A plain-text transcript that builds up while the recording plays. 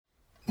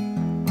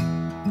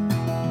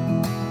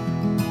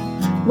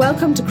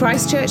Welcome to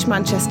Christchurch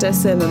Manchester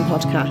Sermon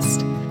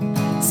Podcast.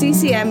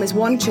 CCM is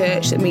one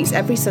church that meets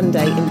every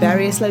Sunday in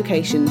various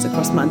locations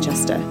across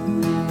Manchester.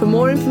 For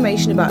more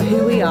information about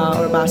who we are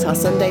or about our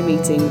Sunday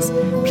meetings,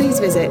 please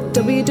visit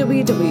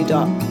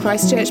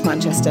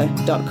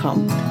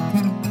www.christchurchmanchester.com.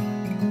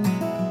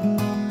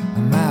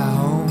 My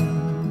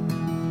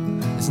home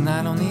is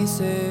not on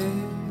this earth,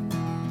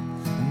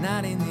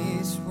 not in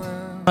this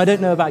world. I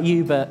don't know about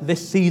you, but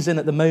this season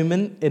at the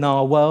moment in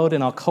our world,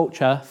 in our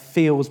culture,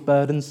 feels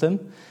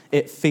burdensome.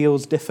 It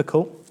feels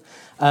difficult.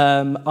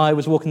 I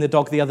was walking the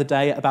dog the other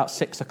day at about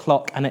 6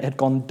 o'clock and it had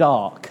gone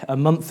dark. A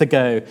month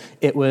ago,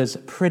 it was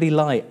pretty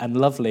light and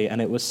lovely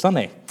and it was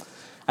sunny.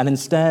 And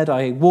instead,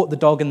 I walked the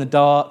dog in the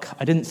dark.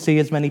 I didn't see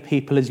as many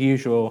people as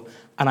usual,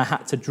 and I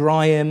had to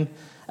dry him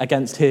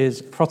against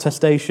his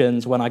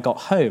protestations when I got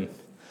home.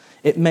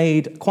 It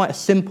made quite a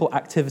simple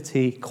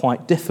activity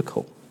quite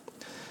difficult.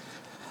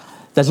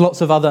 There's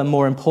lots of other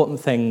more important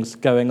things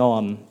going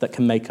on that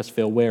can make us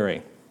feel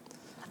weary.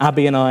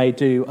 Abby and I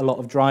do a lot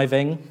of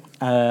driving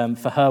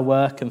for her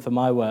work and for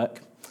my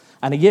work.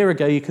 And a year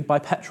ago, you could buy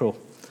petrol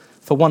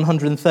for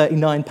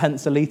 139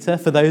 pence a litre.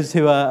 For those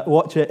who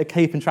watch it,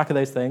 keeping track of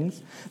those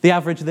things, the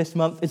average this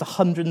month is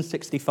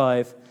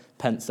 165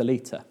 pence a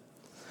litre.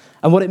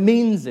 And what it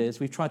means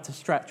is we've tried to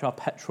stretch our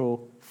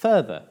petrol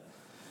further.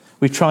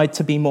 We've tried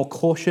to be more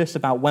cautious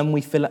about when we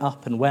fill it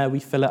up and where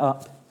we fill it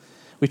up.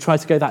 We've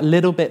tried to go that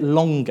little bit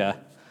longer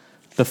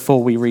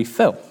before we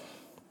refill.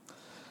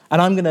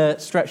 And I'm going to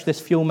stretch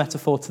this fuel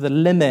metaphor to the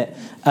limit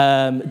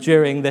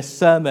during this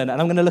sermon, and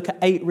I'm going to look at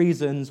 8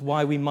 reasons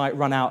why we might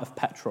run out of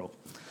petrol.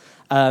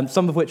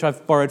 Some of which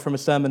I've borrowed from a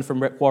sermon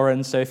from Rick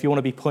Warren, so if you want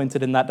to be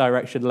pointed in that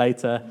direction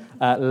later,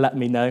 let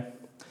me know.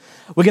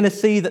 We're going to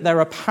see that there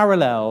are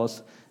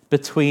parallels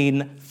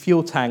between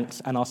fuel tanks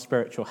and our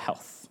spiritual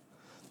health,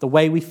 the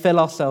way we fill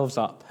ourselves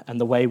up and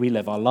the way we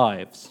live our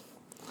lives.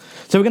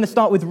 So we're going to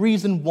start with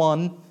reason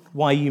 1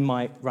 why you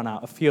might run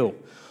out of fuel.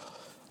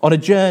 On a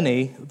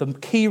journey, the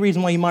key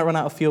reason why you might run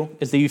out of fuel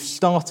is that you've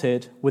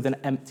started with an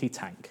empty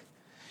tank.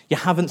 You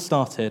haven't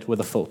started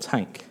with a full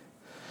tank.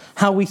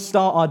 How we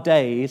start our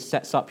days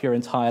sets up your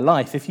entire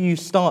life. If you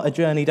start a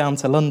journey down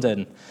to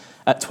London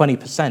at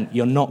 20%,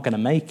 you're not going to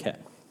make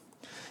it.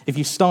 If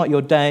you start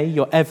your day,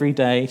 your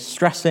everyday,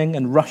 stressing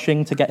and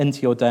rushing to get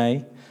into your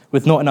day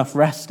with not enough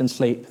rest and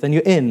sleep, then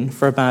you're in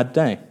for a bad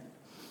day.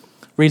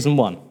 Reason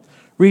 1.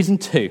 Reason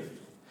 2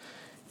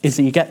 is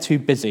that you get too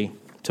busy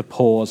to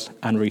pause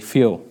and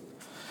refuel.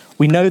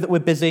 We know that we're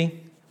busy,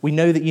 we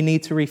know that you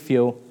need to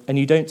refuel, and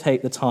you don't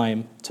take the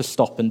time to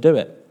stop and do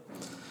it.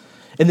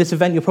 In this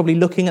event, you're probably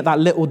looking at that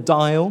little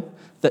dial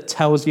that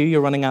tells you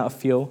you're running out of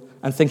fuel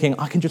and thinking,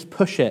 I can just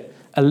push it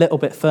a little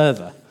bit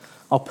further.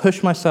 I'll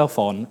push myself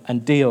on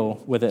and deal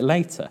with it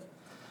later.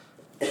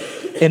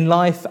 In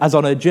life, as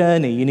on a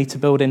journey, you need to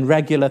build in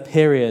regular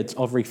periods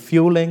of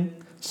refueling,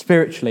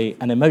 spiritually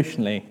and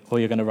emotionally, or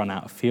you're going to run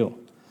out of fuel.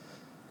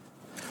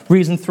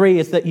 Reason 3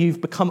 is that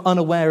you've become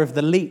unaware of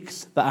the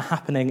leaks that are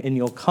happening in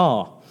your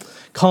car.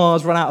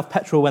 Cars run out of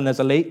petrol when there's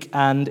a leak,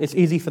 and it's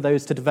easy for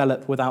those to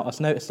develop without us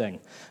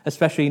noticing,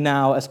 especially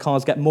now as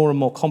cars get more and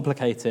more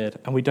complicated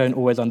and we don't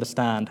always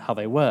understand how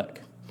they work.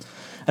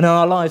 And in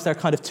our lives, there are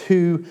kind of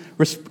 2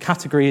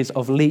 categories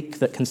of leak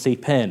that can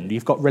seep in.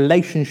 You've got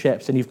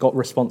relationships and you've got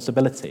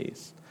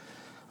responsibilities.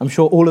 I'm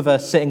sure all of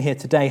us sitting here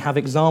today have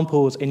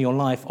examples in your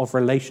life of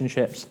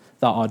relationships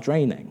that are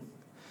draining.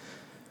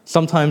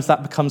 Sometimes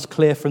that becomes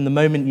clear from the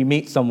moment you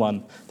meet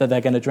someone that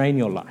they're going to drain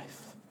your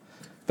life.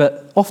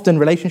 But often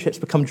relationships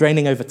become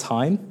draining over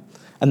time,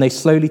 and they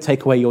slowly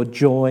take away your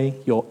joy,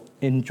 your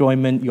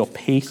enjoyment, your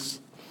peace.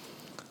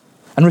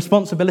 And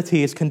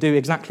responsibilities can do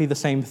exactly the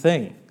same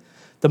thing.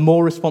 The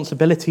more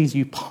responsibilities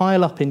you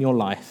pile up in your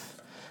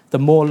life, the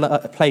more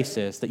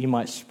places that you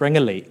might spring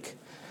a leak,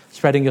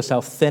 spreading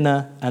yourself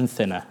thinner and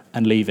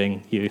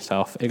leaving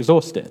yourself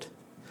exhausted.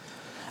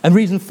 And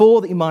reason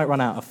 4 that you might run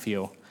out of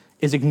fuel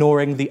is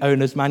ignoring the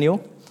owner's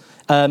manual.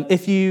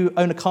 If you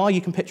own a car,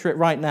 you can picture it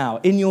right now.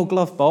 In your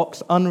glove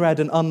box, unread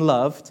and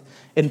unloved,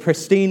 in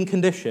pristine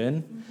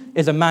condition,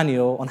 is a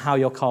manual on how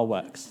your car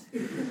works.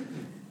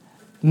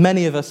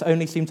 Many of us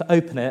only seem to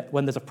open it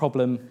when there's a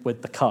problem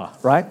with the car,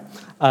 right?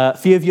 A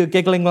few of you are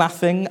giggling,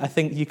 laughing. I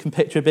think you can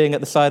picture being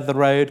at the side of the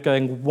road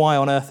going, why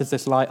on earth is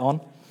this light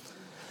on?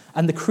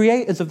 And the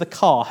creators of the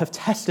car have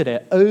tested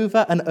it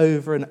over and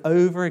over and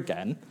over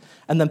again,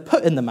 and then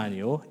put in the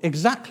manual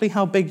exactly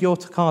how big your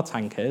car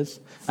tank is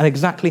and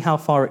exactly how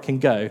far it can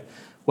go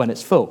when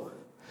it's full.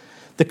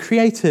 The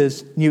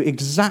creators knew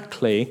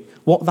exactly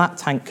what that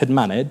tank could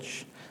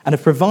manage and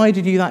have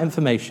provided you that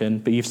information,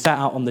 but you've set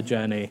out on the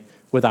journey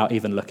without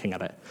even looking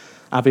at it.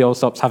 Abby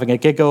Allsop's having a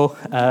giggle.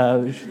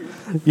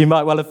 You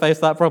might well have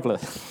faced that problem.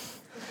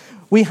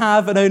 We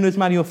have an owner's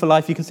manual for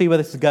life. You can see where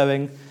this is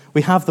going.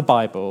 We have the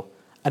Bible.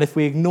 And if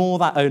we ignore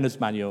that owner's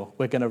manual,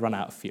 we're going to run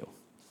out of fuel.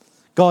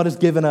 God has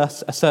given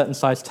us a certain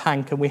size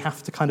tank, and we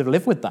have to kind of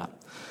live with that.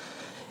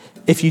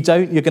 If you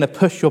don't, you're going to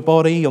push your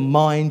body, your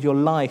mind, your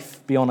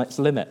life beyond its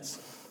limits.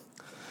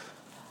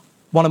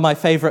 One of my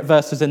favorite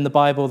verses in the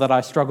Bible that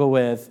I struggle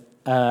with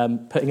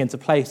putting into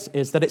place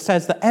is that it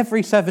says that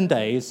every 7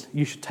 days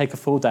you should take a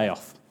full day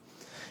off.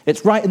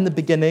 It's right in the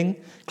beginning,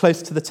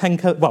 close to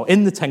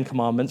in the Ten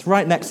Commandments,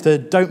 right next to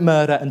don't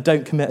murder and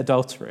don't commit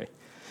adultery.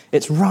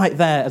 It's right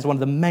there as one of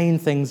the main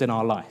things in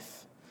our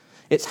life.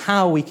 It's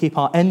how we keep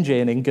our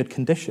engine in good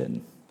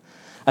condition.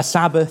 A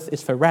Sabbath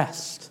is for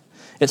rest.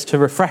 It's to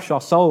refresh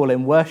our soul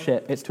in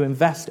worship. It's to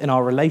invest in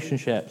our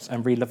relationships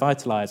and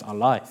revitalize our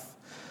life.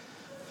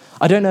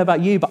 I don't know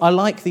about you, but I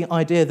like the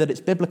idea that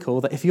it's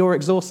biblical, that if you're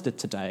exhausted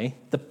today,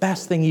 the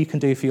best thing you can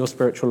do for your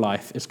spiritual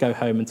life is go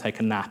home and take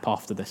a nap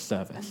after this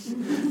service.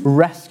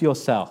 Rest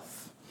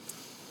yourself.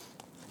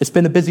 It's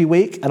been a busy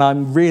week, and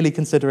I'm really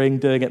considering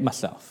doing it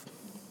myself.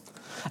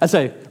 And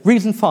so,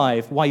 reason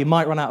 5 why you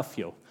might run out of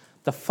fuel.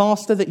 The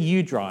faster that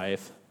you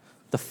drive,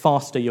 the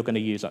faster you're going to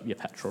use up your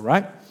petrol,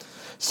 right?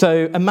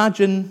 So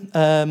imagine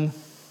that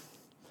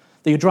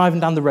you're driving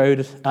down the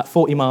road at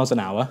 40 miles an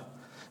hour,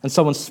 and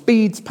someone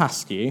speeds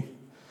past you.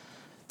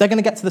 They're going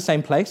to get to the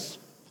same place.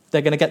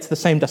 They're going to get to the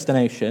same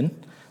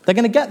destination. They're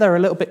going to get there a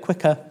little bit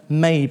quicker,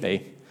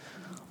 maybe.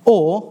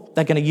 Or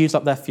they're going to use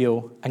up their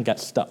fuel and get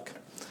stuck,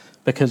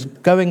 because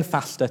going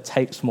faster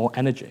takes more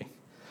energy.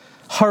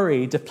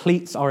 Hurry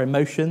depletes our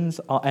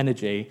emotions, our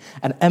energy,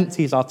 and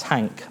empties our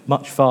tank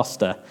much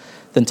faster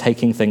than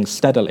taking things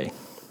steadily.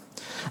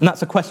 And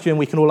that's a question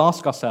we can all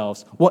ask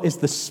ourselves. What is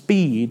the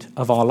speed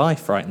of our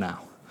life right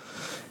now?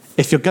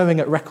 If you're going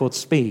at record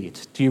speed,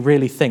 do you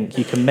really think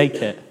you can make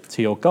it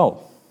to your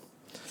goal?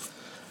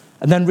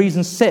 And then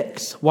reason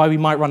 6 why we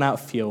might run out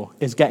of fuel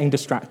is getting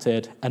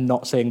distracted and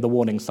not seeing the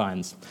warning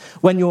signs.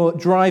 When you're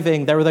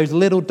driving, there are those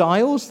little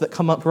dials that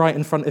come up right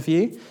in front of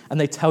you, and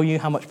they tell you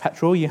how much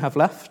petrol you have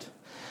left.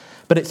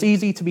 But it's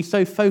easy to be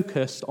so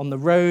focused on the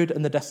road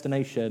and the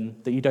destination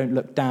that you don't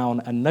look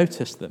down and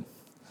notice them.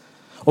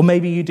 Or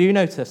maybe you do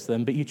notice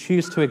them, but you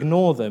choose to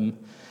ignore them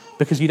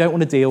because you don't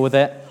want to deal with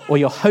it, or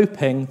you're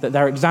hoping that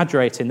they're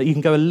exaggerating, that you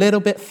can go a little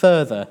bit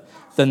further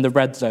than the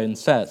red zone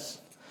says.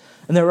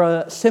 And there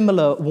are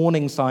similar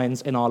warning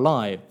signs in our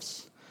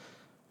lives.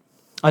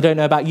 I don't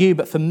know about you,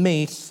 but for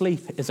me,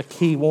 sleep is a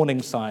key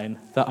warning sign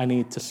that I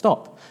need to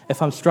stop.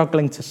 If I'm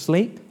struggling to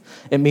sleep,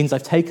 it means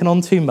I've taken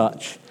on too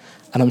much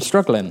and I'm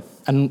struggling.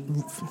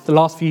 And the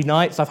last few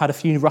nights, I've had a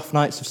few rough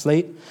nights of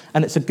sleep,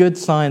 and it's a good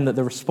sign that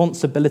the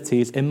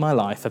responsibilities in my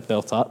life have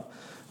built up.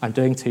 I'm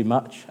doing too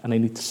much, and I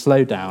need to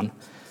slow down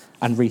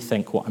and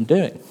rethink what I'm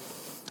doing.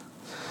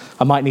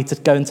 I might need to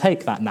go and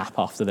take that nap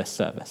after this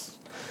service.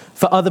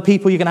 For other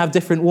people, you're going to have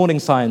different warning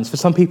signs. For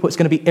some people, it's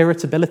going to be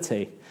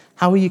irritability.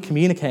 How are you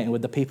communicating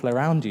with the people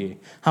around you?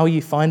 How are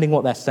you finding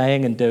what they're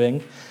saying and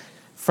doing?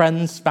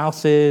 Friends,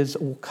 spouses,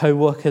 or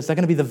co-workers, they're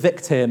going to be the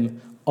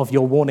victim of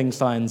your warning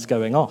signs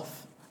going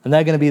off, and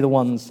they're going to be the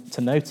ones to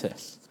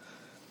notice.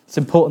 It's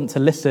important to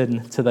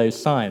listen to those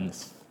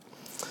signs.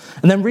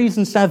 And then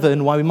reason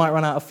 7 why we might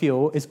run out of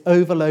fuel is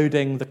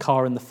overloading the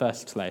car in the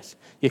first place.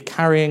 You're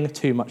carrying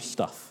too much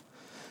stuff.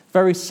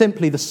 Very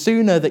simply,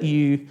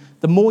 the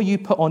more you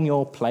put on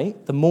your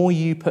plate, the more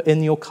you put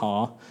in your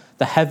car,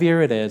 the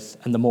heavier it is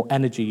and the more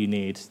energy you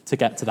need to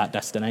get to that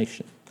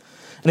destination.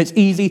 And it's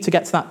easy to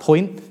get to that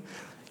point.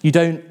 You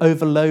don't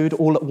overload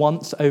all at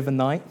once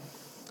overnight.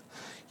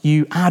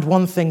 You add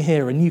one thing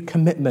here, a new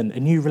commitment, a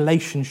new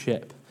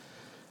relationship,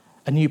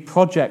 a new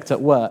project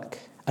at work,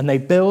 and they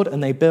build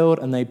and they build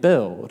and they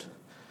build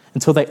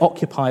until they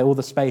occupy all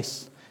the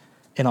space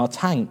in our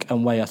tank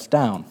and weigh us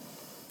down.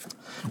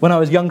 When I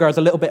was younger, I was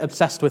a little bit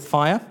obsessed with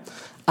fire,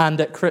 and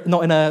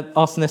not in an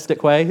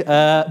arsonistic way,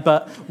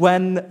 but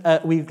when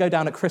we go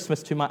down at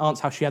Christmas to my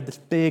aunt's house, she had this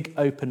big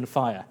open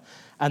fire,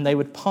 and I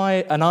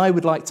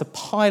would like to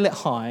pile it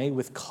high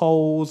with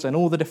coals and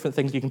all the different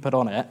things you can put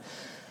on it.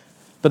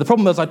 But the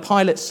problem was I'd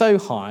pile it so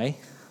high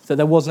that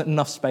there wasn't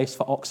enough space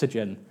for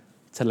oxygen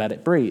to let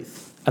it breathe,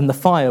 and the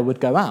fire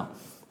would go out.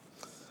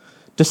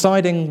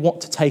 Deciding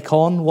what to take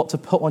on, what to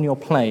put on your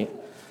plate,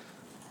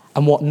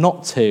 and what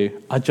not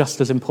to are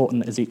just as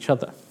important as each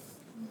other.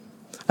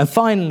 And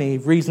finally,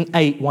 reason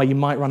 8 why you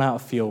might run out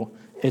of fuel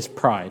is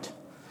pride.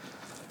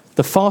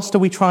 The faster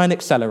we try and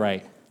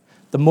accelerate,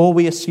 the more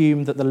we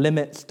assume that the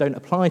limits don't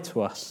apply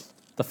to us,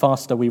 the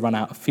faster we run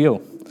out of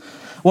fuel.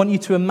 I want you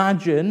to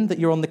imagine that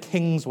you're on the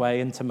Kingsway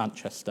into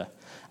Manchester,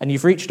 and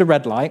you've reached a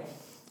red light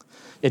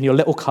in your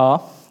little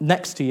car.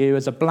 Next to you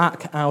is a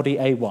black Audi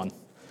A1,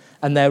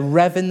 and they're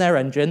revving their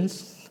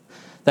engines.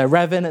 They're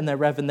revving and they're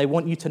revving. They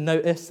want you to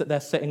notice that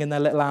they're sitting in their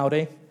little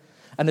Audi.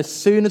 And as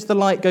soon as the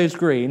light goes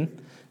green,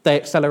 they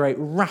accelerate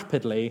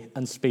rapidly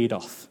and speed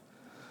off.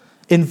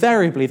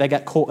 Invariably, they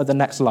get caught at the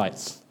next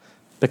lights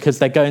because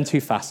they're going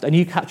too fast, and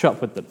you catch up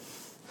with them.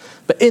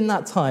 But in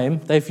that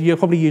time, you'll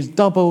probably use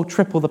double,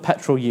 triple the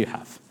petrol you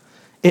have.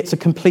 It's a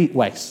complete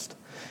waste.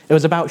 It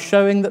was about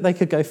showing that they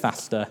could go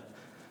faster,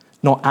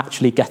 not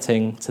actually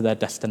getting to their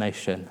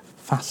destination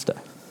faster.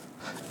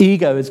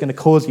 Ego is going to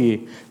cause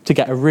you to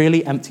get a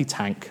really empty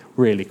tank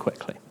really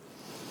quickly.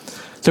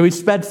 So we've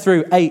sped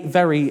through 8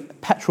 very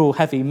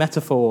petrol-heavy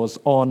metaphors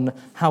on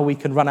how we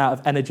can run out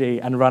of energy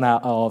and run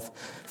out of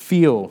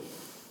fuel.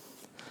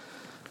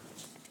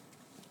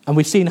 And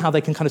we've seen how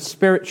they can kind of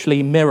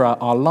spiritually mirror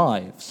our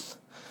lives.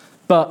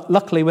 But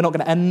luckily, we're not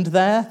going to end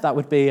there. That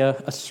would be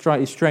a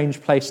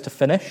strange place to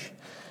finish.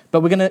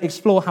 But we're going to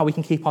explore how we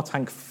can keep our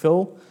tank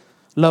full,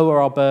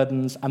 lower our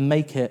burdens, and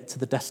make it to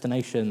the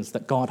destinations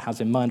that God has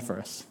in mind for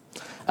us.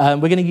 We're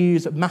going to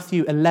use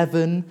Matthew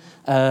 11,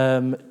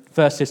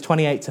 verses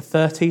 28 to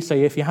 30. So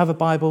if you have a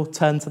Bible,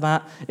 turn to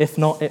that. If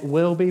not, it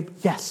will be.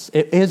 Yes,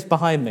 it is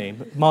behind me.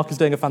 Mark is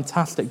doing a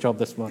fantastic job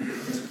this morning.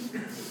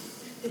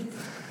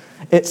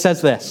 It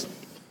says this: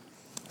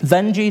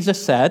 "Then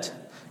Jesus said,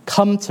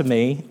 'Come to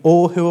me,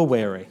 all who are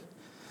weary.'"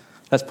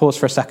 Let's pause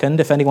for a second.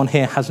 If anyone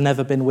here has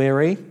never been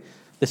weary,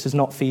 this is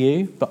not for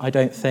you, but I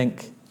don't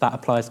think that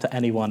applies to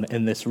anyone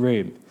in this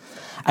room.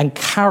 "And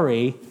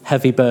carry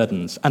heavy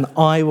burdens, and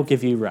I will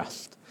give you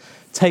rest.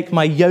 Take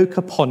my yoke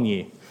upon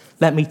you.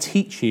 Let me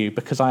teach you,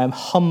 because I am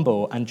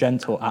humble and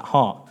gentle at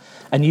heart,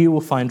 and you will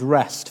find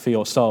rest for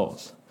your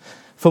souls.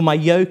 For my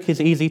yoke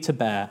is easy to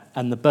bear,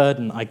 and the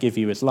burden I give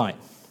you is light."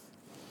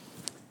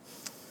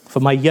 For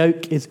my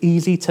yoke is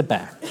easy to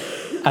bear,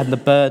 and the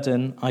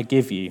burden I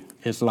give you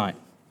is light.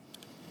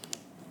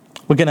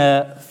 We're going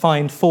to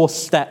find 4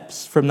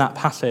 steps from that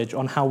passage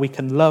on how we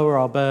can lower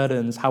our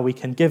burdens, how we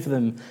can give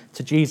them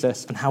to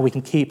Jesus, and how we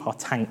can keep our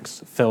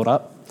tanks filled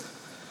up.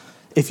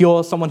 If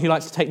you're someone who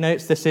likes to take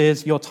notes, this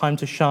is your time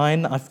to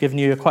shine. I've given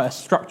you quite a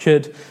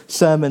structured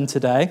sermon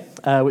today,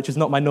 which is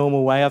not my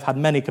normal way. I've had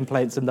many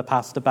complaints in the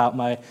past about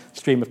my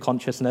stream of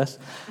consciousness.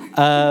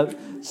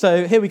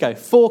 So here we go,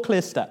 4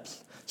 clear steps.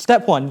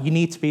 Step 1, you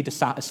need to be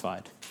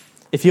dissatisfied.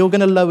 If you're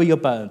going to lower your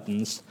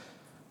burdens,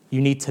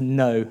 you need to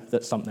know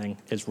that something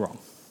is wrong.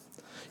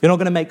 You're not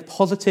going to make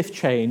positive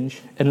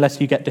change unless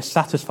you get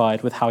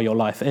dissatisfied with how your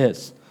life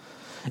is.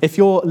 If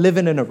you're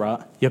living in a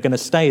rut, you're going to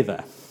stay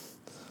there.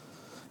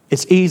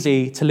 It's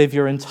easy to live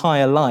your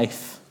entire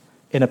life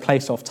in a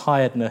place of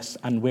tiredness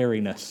and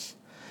weariness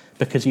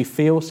because you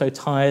feel so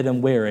tired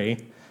and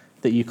weary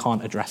that you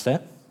can't address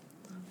it,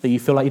 that you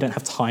feel like you don't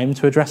have time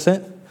to address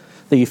it,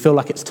 that you feel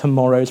like it's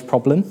tomorrow's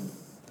problem,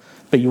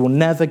 but you will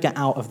never get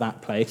out of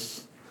that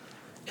place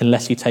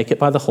unless you take it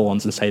by the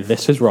horns and say,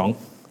 "This is wrong,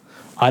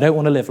 I don't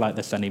want to live like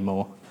this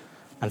anymore,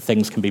 and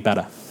things can be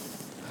better."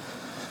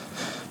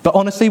 But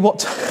honestly,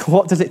 what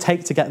does it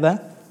take to get there?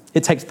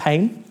 It takes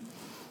pain.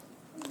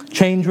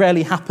 Change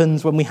rarely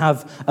happens when we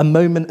have a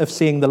moment of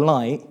seeing the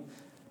light,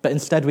 but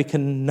instead we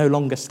can no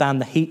longer stand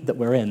the heat that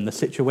we're in, the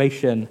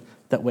situation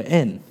that we're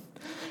in.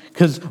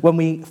 Because when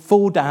we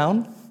fall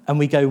down and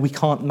we go, we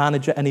can't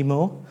manage it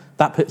anymore,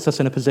 that puts us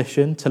in a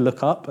position to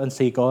look up and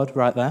see God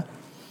right there.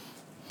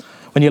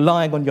 When you're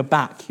lying on your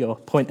back, you're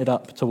pointed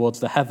up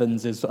towards the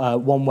heavens is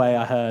one way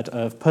I heard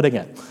of putting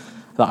it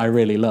that I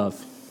really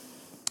love.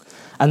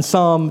 And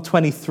Psalm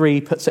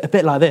 23 puts it a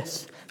bit like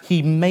this: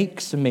 "He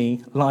makes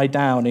me lie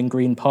down in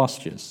green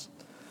pastures."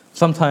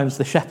 Sometimes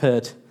the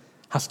shepherd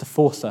has to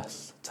force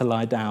us to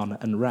lie down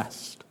and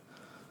rest.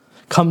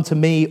 "Come to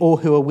me, all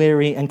who are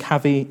weary and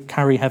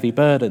carry heavy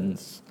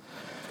burdens."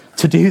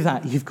 To do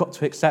that, you've got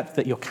to accept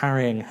that you're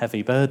carrying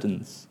heavy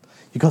burdens.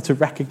 You've got to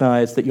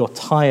recognize that you're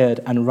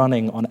tired and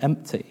running on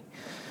empty.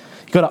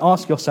 You've got to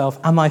ask yourself,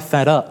 am I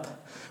fed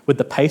up with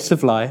the pace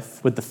of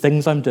life, with the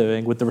things I'm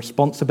doing, with the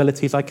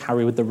responsibilities I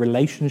carry, with the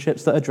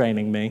relationships that are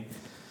draining me?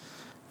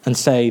 And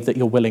say that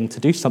you're willing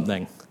to do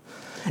something.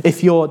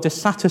 If you're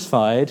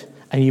dissatisfied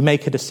and you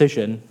make a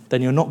decision,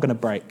 then you're not going to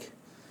break.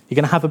 You're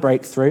going to have a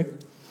breakthrough.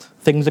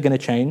 Things are going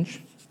to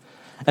change.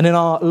 And in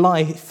our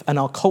life and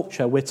our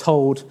culture, we're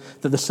told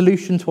that the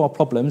solution to our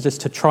problems is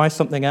to try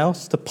something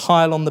else, to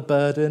pile on the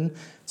burden,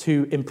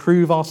 to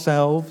improve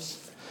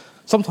ourselves,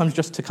 sometimes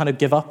just to kind of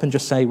give up and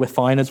just say we're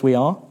fine as we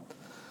are.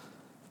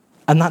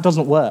 And that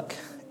doesn't work.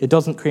 It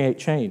doesn't create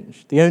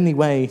change. The only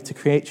way to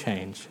create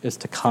change is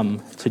to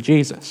come to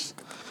Jesus.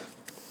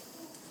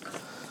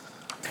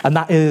 And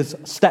that is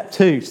step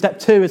 2. Step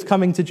 2 is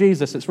coming to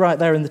Jesus. It's right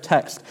there in the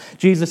text.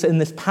 Jesus in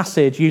this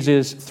passage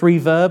uses 3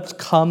 verbs: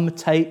 come,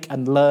 take,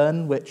 and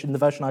learn, which in the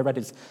version I read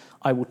is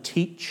I will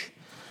teach.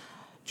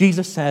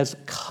 Jesus says,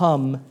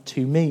 "Come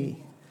to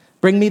me.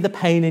 Bring me the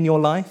pain in your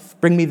life.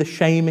 Bring me the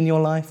shame in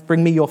your life.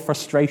 Bring me your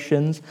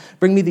frustrations.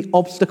 Bring me the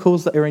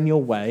obstacles that are in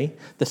your way,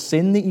 the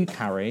sin that you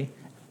carry,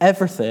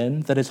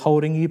 everything that is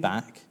holding you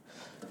back.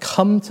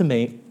 Come to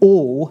me,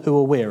 all who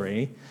are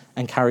weary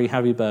and carry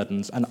heavy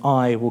burdens, and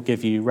I will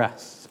give you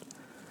rest."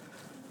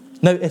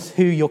 Notice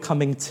who you're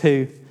coming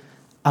to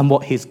and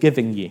what he's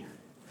giving you.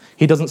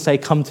 He doesn't say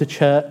come to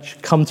church,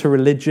 come to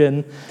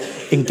religion,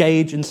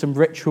 engage in some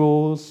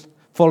rituals,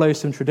 follow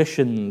some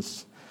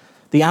traditions.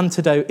 The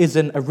antidote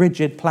isn't a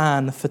rigid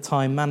plan for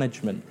time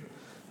management.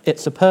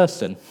 It's a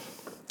person.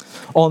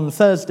 On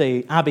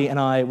Thursday, Abby and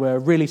I were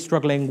really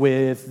struggling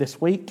with this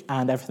week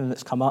and everything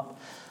that's come up.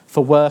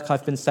 For work,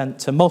 I've been sent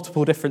to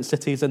multiple different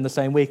cities in the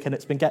same week, and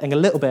it's been getting a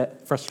little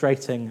bit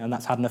frustrating, and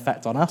that's had an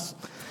effect on us.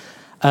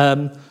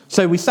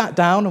 So we sat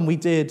down and we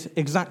did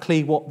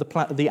exactly what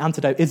the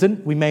antidote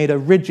isn't. We made a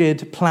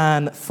rigid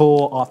plan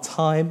for our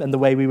time and the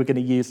way we were going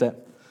to use it.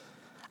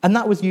 And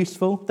that was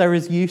useful. There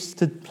is use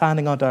to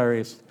planning our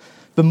diaries.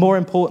 But more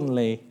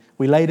importantly,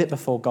 We laid it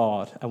before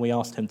God and we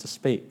asked him to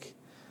speak.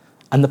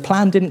 And the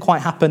plan didn't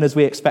quite happen as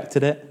we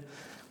expected it.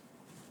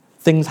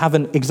 Things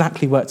haven't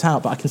exactly worked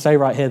out, but I can say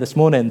right here this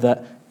morning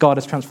that God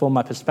has transformed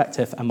my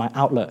perspective and my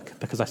outlook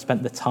because I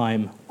spent the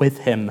time with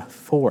him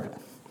for it.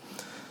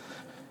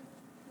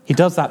 He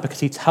does that because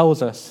he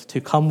tells us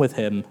to come with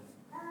him,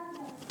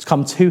 to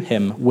come to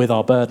him with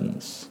our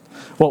burdens.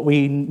 What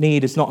we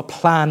need is not a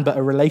plan, but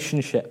a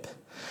relationship.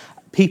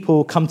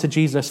 People come to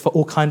Jesus for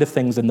all kinds of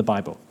things in the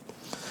Bible.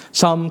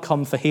 Some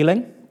come for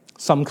healing,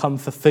 some come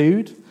for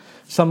food,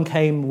 some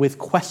came with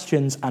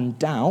questions and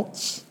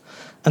doubts,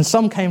 and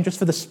some came just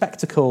for the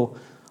spectacle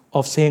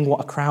of seeing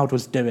what a crowd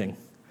was doing.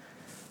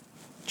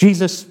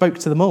 Jesus spoke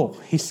to them all.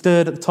 He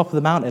stood at the top of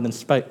the mountain and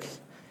spoke.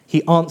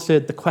 He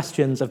answered the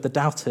questions of the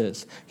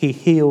doubters. He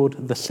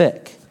healed the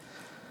sick.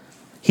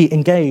 He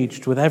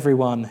engaged with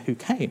everyone who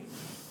came.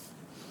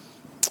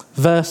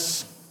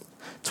 Verse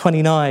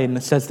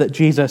 29 says that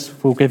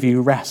Jesus will give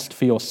you rest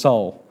for your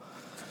soul.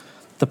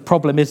 The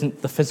problem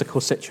isn't the physical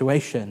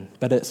situation,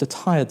 but it's a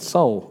tired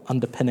soul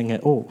underpinning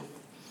it all.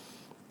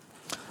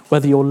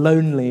 Whether you're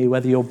lonely,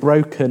 whether you're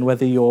broken,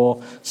 whether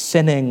you're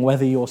sinning,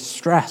 whether you're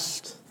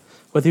stressed,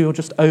 whether you're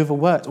just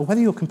overworked, or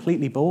whether you're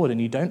completely bored and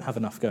you don't have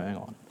enough going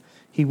on,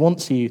 he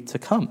wants you to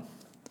come.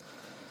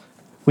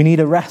 We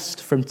need a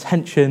rest from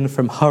tension,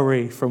 from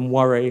hurry, from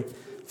worry,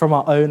 from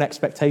our own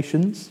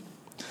expectations.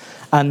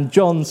 And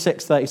John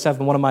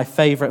 6:37, one of my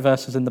favourite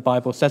verses in the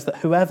Bible, says that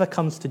whoever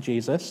comes to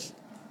Jesus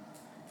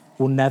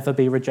will never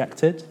be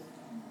rejected.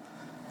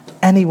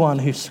 Anyone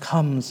who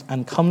comes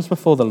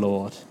before the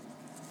Lord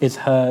is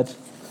heard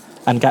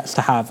and gets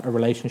to have a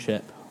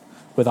relationship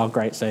with our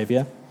great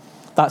Saviour.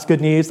 That's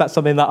good news. That's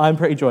something that I'm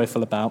pretty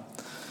joyful about.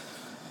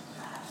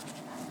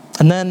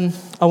 And then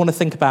I want to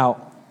think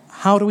about,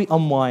 how do we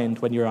unwind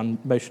when you're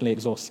emotionally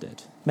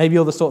exhausted? Maybe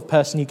you're the sort of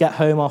person, you get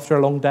home after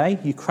a long day,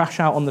 you crash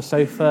out on the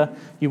sofa,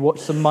 you watch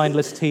some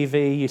mindless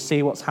TV, you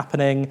see what's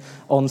happening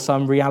on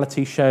some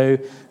reality show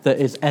that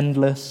is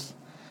endless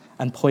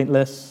and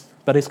pointless,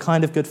 but it's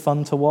kind of good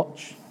fun to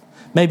watch.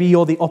 Maybe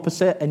you're the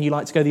opposite and you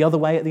like to go the other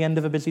way at the end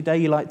of a busy day.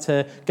 You like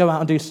to go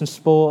out and do some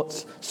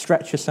sports,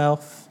 stretch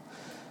yourself.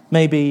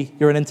 Maybe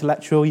you're an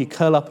intellectual, you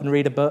curl up and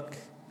read a book.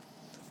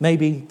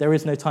 Maybe there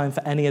is no time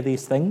for any of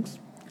these things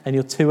and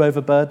you're too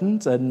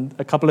overburdened, and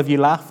a couple of you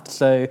laughed,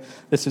 so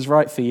this is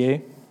right for you.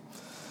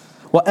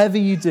 Whatever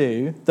you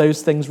do,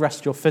 those things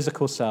rest your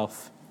physical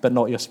self, but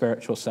not your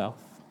spiritual self.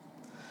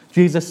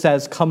 Jesus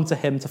says, come to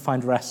him to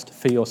find rest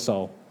for your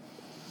soul.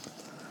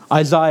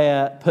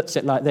 Isaiah puts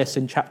it like this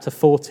in chapter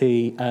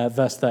 40,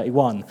 verse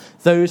 31.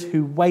 Those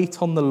who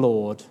wait on the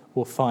Lord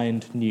will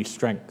find new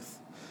strength.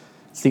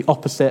 It's the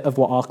opposite of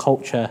what our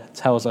culture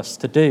tells us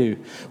to do.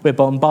 We're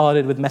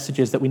bombarded with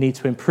messages that we need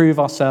to improve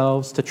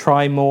ourselves, to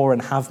try more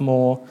and have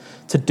more,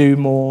 to do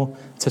more,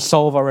 to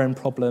solve our own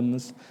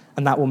problems,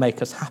 and that will make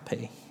us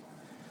happy.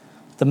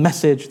 The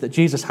message that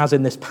Jesus has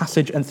in this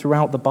passage and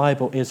throughout the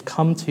Bible is,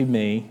 come to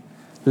me,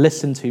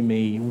 listen to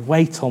me,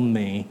 wait on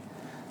me,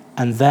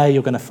 and there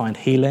you're going to find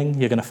healing,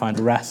 you're going to find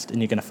rest, and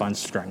you're going to find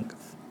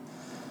strength.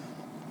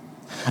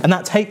 And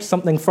that takes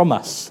something from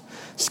us.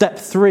 Step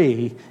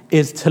 3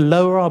 is to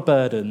lower our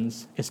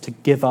burdens, is to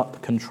give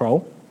up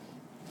control.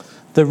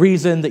 The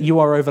reason that you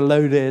are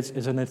overloaded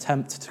is an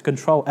attempt to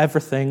control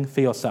everything for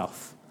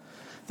yourself.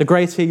 The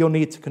greater you'll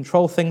need to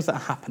control things that are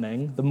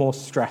happening, the more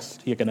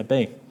stressed you're going to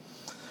be.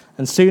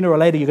 And sooner or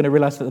later, you're going to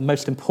realize that the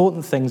most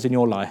important things in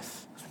your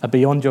life are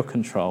beyond your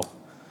control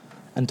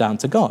and down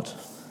to God.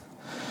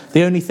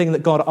 The only thing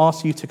that God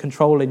asks you to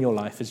control in your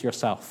life is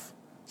yourself.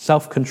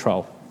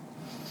 Self-control.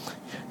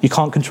 You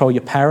can't control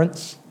your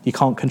parents. You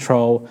can't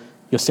control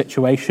your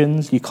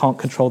situations. You can't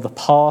control the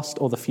past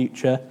or the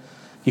future.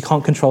 You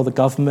can't control the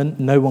government.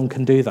 No one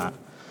can do that.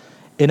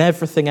 In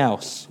everything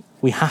else,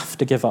 we have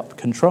to give up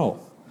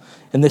control.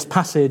 In this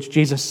passage,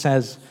 Jesus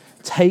says,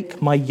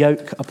 take my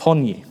yoke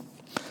upon you.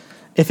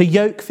 If a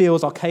yoke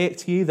feels archaic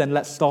to you, then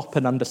let's stop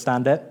and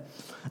understand it.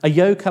 A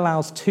yoke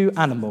allows two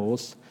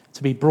animals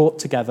to be brought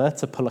together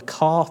to pull a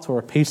cart or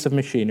a piece of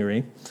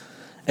machinery.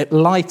 It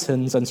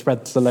lightens and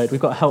spreads the load.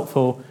 We've got a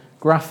helpful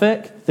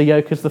graphic. The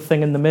yoke is the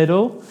thing in the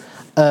middle.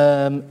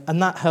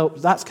 And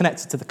that's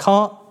connected to the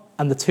cart,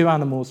 and the two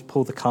animals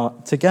pull the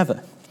cart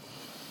together.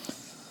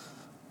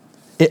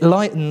 It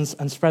lightens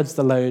and spreads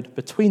the load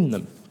between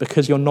them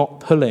because you're not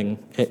pulling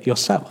it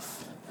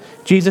yourself.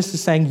 Jesus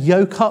is saying,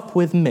 yoke up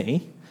with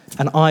me,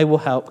 and I will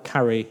help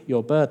carry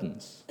your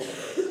burdens.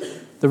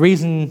 The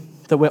reason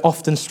that we're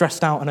often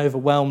stressed out and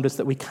overwhelmed is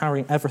that we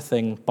carry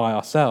everything by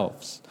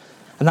ourselves.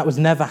 And that was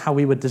never how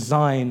we were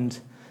designed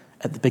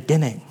at the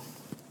beginning.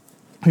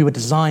 We were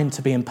designed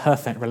to be in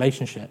perfect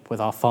relationship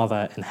with our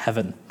Father in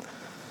heaven,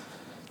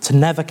 to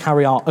never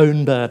carry our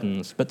own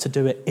burdens, but to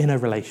do it in a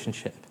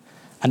relationship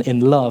and in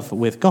love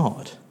with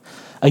God.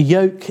 A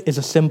yoke is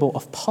a symbol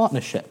of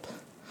partnership.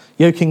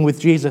 Yoking with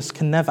Jesus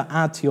can never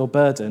add to your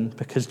burden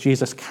because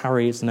Jesus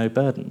carries no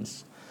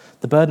burdens.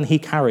 The burden he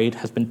carried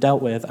has been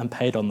dealt with and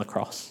paid on the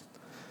cross.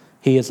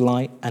 He is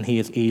light and he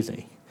is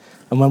easy.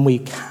 And when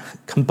we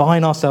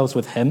combine ourselves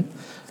with him,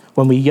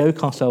 When we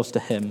yoke ourselves to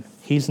him,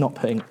 he's not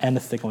putting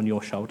anything on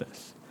your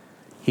shoulders.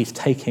 He's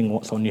taking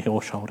what's on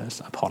your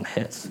shoulders upon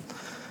his.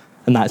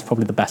 And that is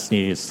probably the best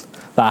news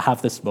that I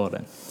have this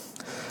morning.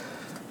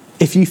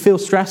 If you feel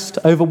stressed,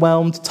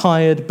 overwhelmed,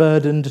 tired,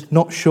 burdened,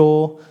 not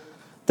sure,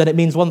 then it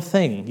means one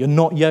thing. You're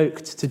not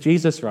yoked to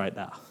Jesus right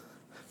now.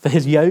 For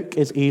his yoke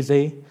is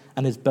easy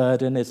and his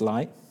burden is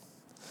light.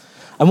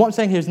 And what I'm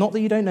saying here is not that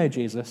you don't know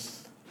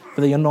Jesus,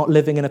 but that you're not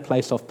living in a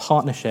place of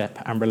partnership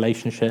and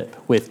relationship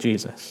with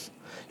Jesus.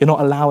 You're not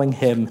allowing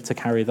him to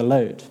carry the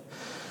load.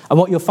 And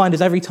what you'll find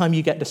is every time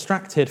you get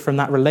distracted from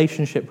that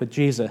relationship with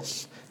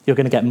Jesus, you're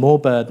going to get more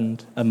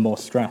burdened and more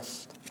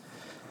stressed.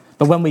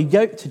 But when we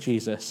yoke to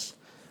Jesus,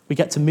 we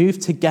get to move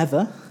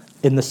together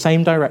in the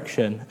same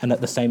direction and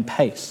at the same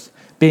pace.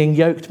 Being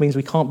yoked means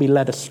we can't be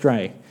led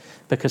astray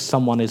because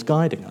someone is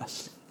guiding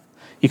us.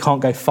 You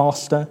can't go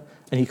faster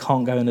and you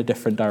can't go in a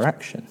different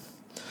direction.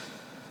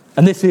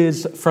 And this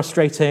is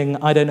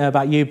frustrating. I don't know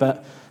about you,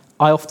 but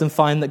I often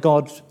find that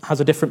God has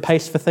a different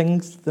pace for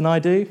things than I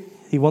do.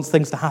 He wants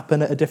things to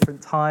happen at a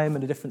different time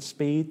and a different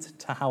speed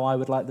to how I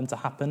would like them to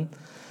happen.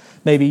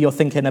 Maybe you're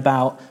thinking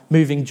about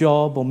moving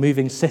job or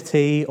moving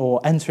city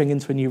or entering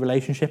into a new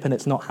relationship and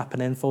it's not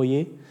happening for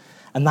you.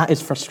 And that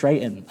is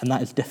frustrating and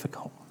that is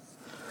difficult.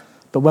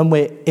 But when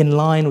we're in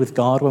line with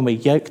God, when we're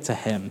yoked to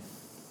him,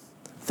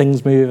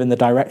 things move in the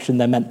direction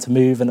they're meant to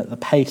move and at the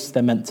pace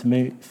they're meant to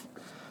move.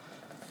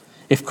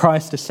 If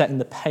Christ is setting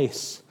the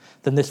pace,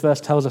 then this verse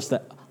tells us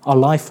that our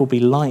life will be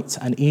light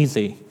and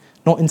easy,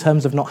 not in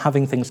terms of not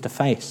having things to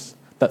face,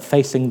 but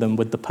facing them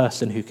with the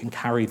person who can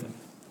carry them.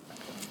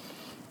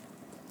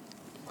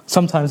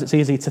 Sometimes it's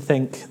easy to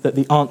think that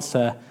the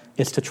answer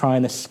is to try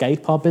and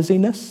escape our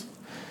busyness.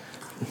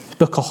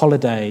 Book a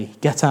holiday,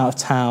 get out of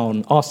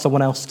town, ask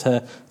someone else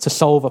to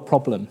solve a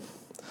problem.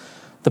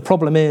 The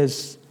problem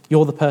is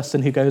you're the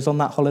person who goes on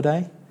that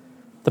holiday.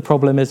 The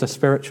problem is a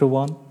spiritual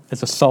one,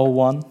 is a soul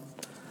one,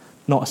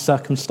 not a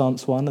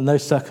circumstance one. And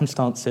those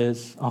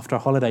circumstances, after a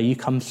holiday, you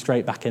come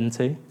straight back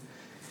into.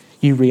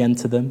 You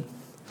re-enter them.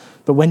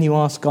 But when you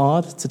ask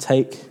God to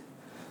take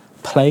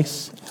your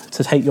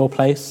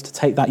place, to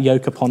take that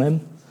yoke upon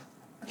him,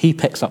 he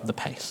picks up the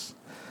pace.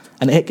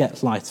 And it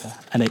gets lighter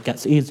and it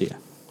gets easier.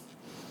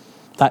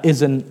 That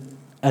isn't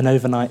an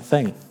overnight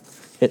thing.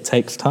 It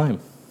takes time.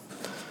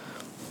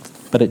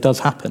 But it does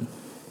happen.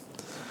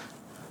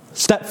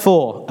 Step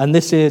 4, and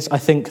this is, I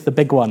think, the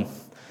big one,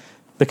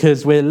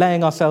 because we're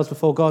laying ourselves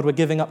before God, we're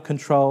giving up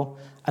control,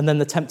 and then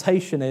the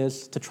temptation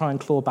is to try and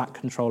claw back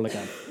control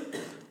again.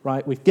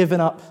 Right? We've given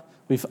up,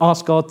 we've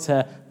asked God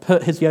to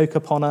put his yoke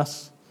upon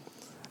us,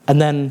 and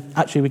then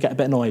actually we get a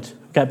bit annoyed,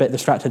 we get a bit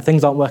distracted,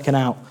 things aren't working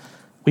out.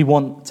 We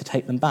want to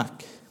take them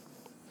back.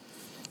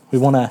 We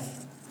want to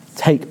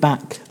take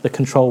back the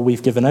control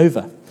we've given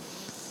over.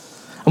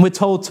 And we're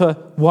told to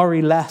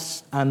worry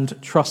less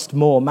and trust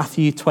more.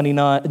 Matthew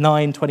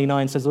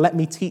 9:29 says, "Let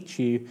me teach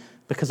you,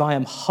 because I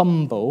am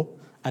humble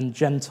and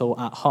gentle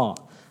at heart,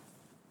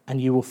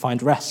 and you will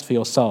find rest for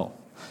your soul."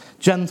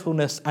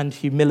 Gentleness and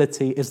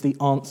humility is the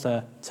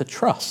answer to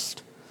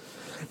trust.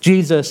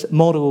 Jesus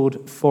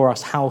modeled for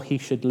us how he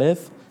should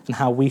live and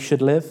how we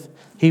should live.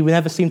 He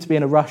never seemed to be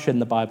in a rush in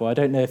the Bible. I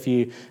don't know if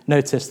you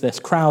noticed this.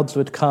 Crowds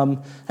would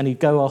come and he'd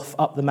go off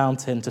up the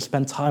mountain to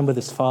spend time with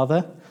his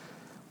Father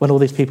when all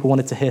these people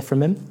wanted to hear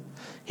from him.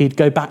 He'd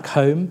go back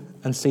home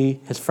and see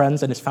his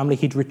friends and his family.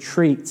 He'd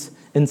retreat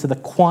into the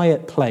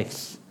quiet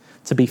place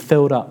to be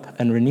filled up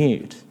and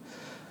renewed.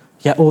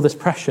 Yet all this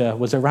pressure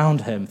was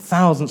around him.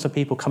 Thousands of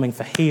people coming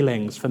for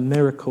healings, for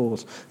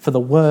miracles, for the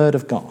word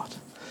of God.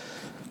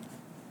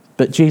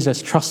 But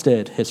Jesus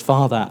trusted his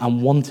Father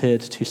and wanted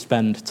to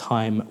spend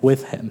time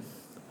with him.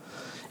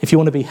 If you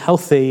want to be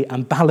healthy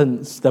and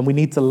balanced, then we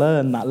need to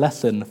learn that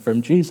lesson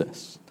from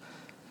Jesus.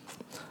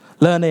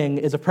 Learning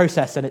is a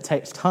process and it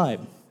takes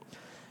time.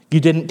 You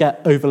didn't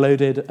get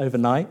overloaded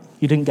overnight.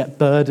 You didn't get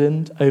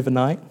burdened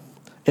overnight.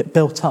 It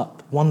built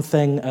up one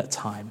thing at a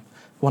time,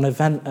 one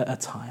event at a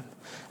time.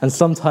 And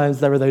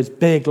sometimes there are those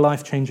big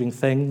life-changing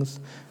things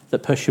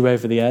that push you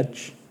over the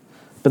edge,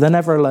 but they're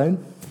never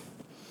alone.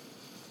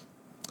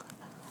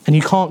 And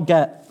you can't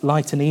get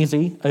light and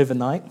easy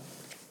overnight.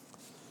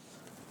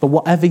 But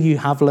whatever you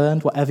have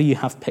learned, whatever you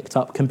have picked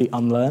up can be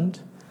unlearned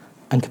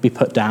and can be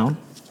put down.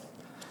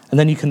 And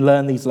then you can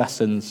learn these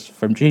lessons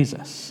from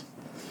Jesus.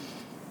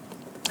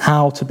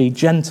 How to be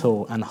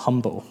gentle and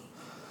humble.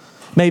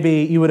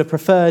 Maybe you would have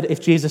preferred if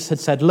Jesus had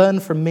said, "Learn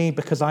from me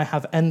because I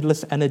have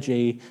endless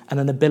energy and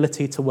an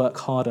ability to work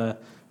harder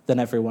than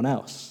everyone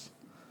else."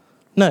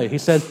 No, he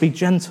says, be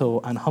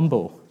gentle and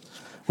humble.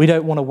 We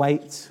don't want to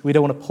wait. We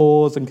don't want to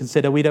pause and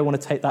consider. We don't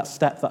want to take that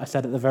step that I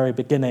said at the very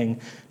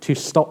beginning to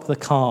stop the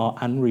car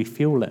and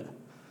refuel it,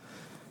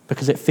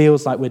 because it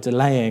feels like we're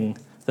delaying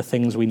the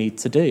things we need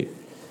to do.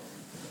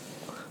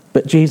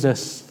 But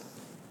Jesus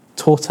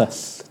taught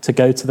us to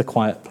go to the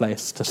quiet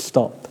place, to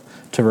stop,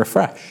 to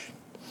refresh.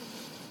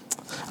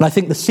 And I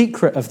think the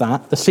secret of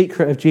that, the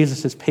secret of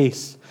Jesus'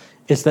 peace,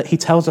 is that he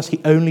tells us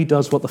he only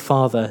does what the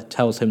Father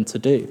tells him to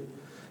do.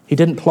 He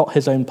didn't plot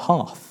his own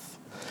path.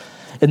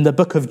 In the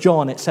book of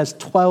John, it says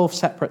 12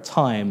 separate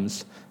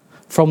times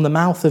from the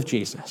mouth of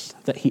Jesus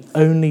that he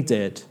only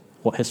did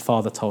what his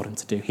Father told him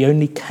to do. He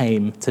only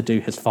came to do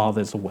his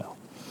Father's will.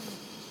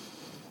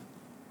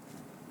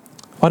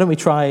 Why don't we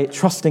try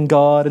trusting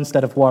God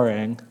instead of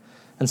worrying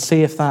and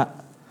see if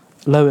that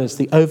lowers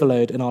the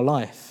overload in our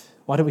life?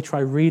 Why don't we try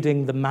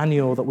reading the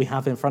manual that we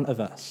have in front of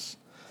us?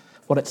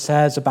 What it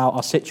says about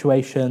our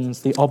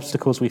situations, the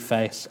obstacles we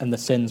face, and the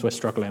sins we're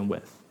struggling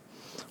with.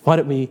 Why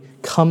don't we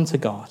come to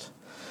God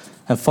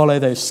and follow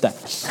those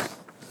steps?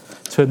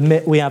 To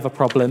admit we have a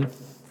problem,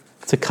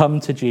 to come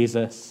to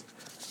Jesus,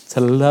 to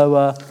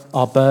lower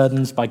our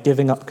burdens by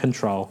giving up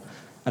control,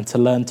 and to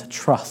learn to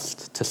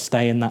trust, to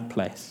stay in that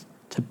place,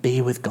 to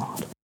be with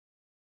God.